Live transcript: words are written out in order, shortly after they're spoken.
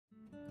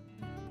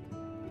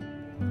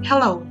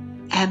Hello,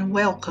 and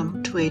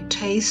welcome to A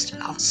Taste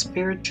of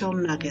Spiritual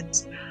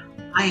Nuggets.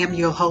 I am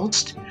your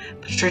host,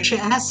 Patricia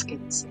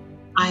Askins.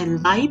 I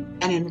invite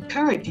and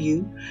encourage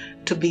you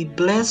to be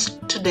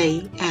blessed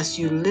today as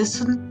you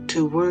listen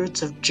to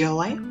words of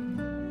joy,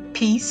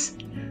 peace,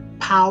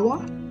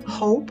 power,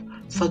 hope,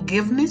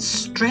 forgiveness,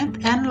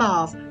 strength, and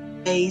love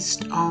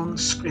based on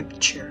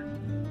Scripture.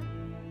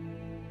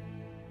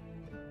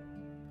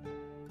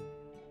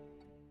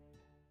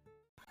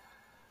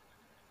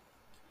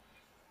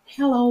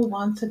 Hello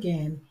once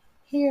again.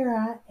 Here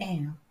I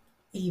am,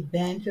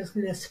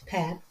 Evangelist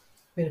Pat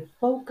with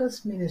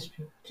Focus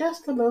Ministry.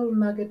 Just a little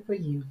nugget for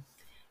you.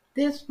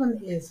 This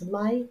one is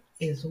life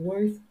is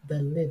worth the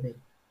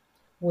living.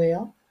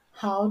 Well,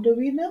 how do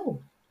we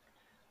know?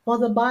 For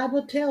the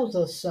Bible tells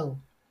us so.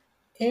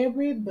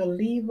 Every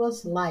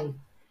believer's life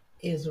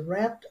is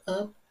wrapped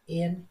up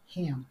in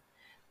Him.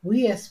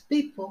 We as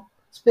people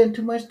spend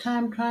too much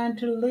time trying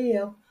to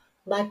live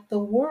like the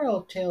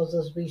world tells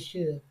us we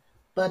should.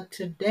 But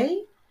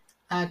today,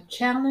 I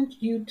challenge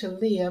you to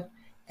live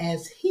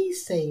as He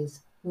says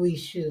we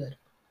should.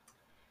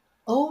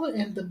 Over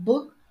in the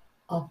book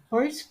of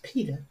First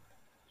Peter,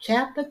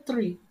 chapter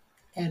 3,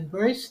 and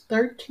verse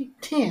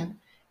 10,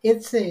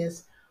 it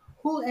says,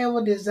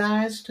 "Whoever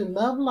desires to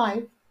love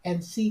life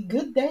and see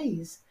good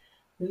days,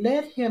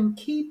 let him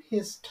keep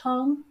his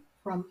tongue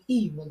from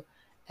evil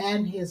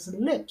and his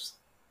lips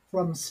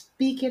from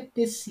speaking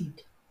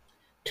deceit."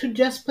 To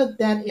just put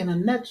that in a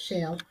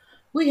nutshell,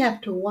 we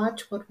have to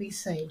watch what we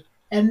say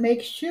and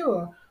make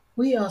sure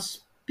we are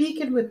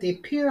speaking with a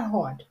pure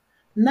heart,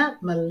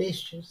 not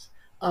malicious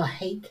or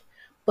hate,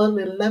 but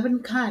with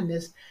loving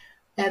kindness,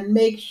 and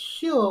make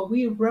sure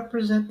we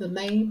represent the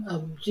name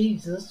of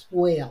Jesus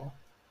well.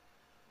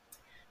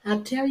 I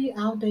tell you,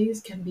 our days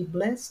can be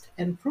blessed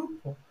and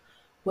fruitful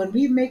when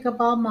we make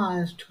up our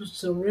minds to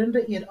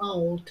surrender it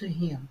all to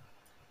Him.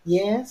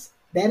 Yes,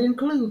 that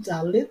includes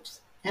our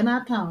lips and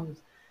our tongues.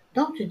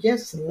 Don't you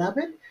just love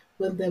it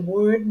when the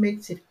Word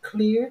makes it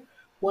clear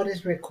what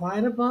is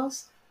required of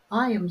us?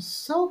 I am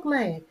so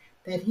glad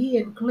that He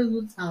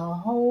includes our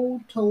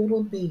whole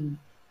total being.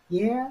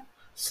 Yeah,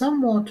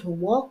 some want to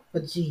walk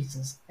for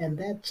Jesus, and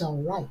that's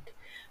all right.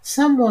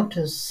 Some want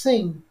to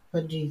sing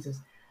for Jesus.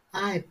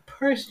 I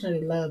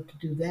personally love to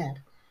do that,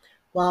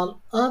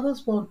 while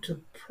others want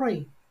to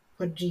pray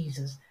for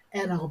Jesus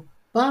and are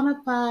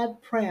bona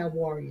fide prayer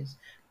warriors.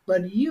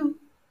 But you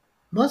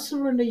must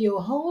surrender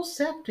your whole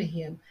self to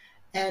Him,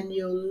 and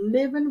your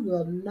living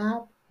will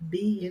not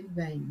be in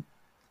vain.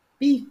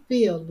 Be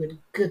filled with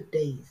good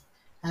days.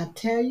 I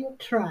tell you,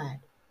 try it.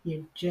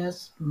 You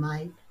just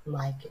might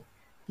like it.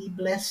 Be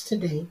blessed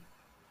today.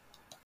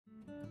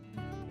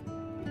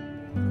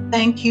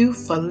 Thank you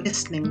for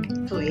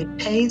listening to A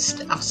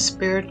Taste of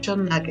Spiritual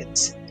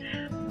Nuggets.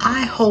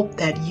 I hope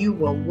that you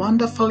were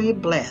wonderfully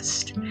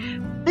blessed.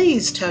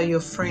 Please tell your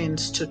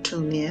friends to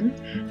tune in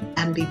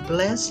and be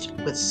blessed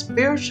with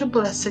spiritual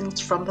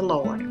blessings from the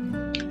Lord.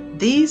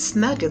 These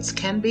nuggets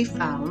can be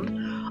found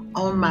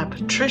on my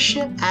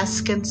Patricia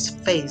Askins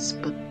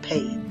Facebook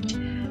page.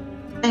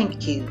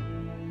 Thank you.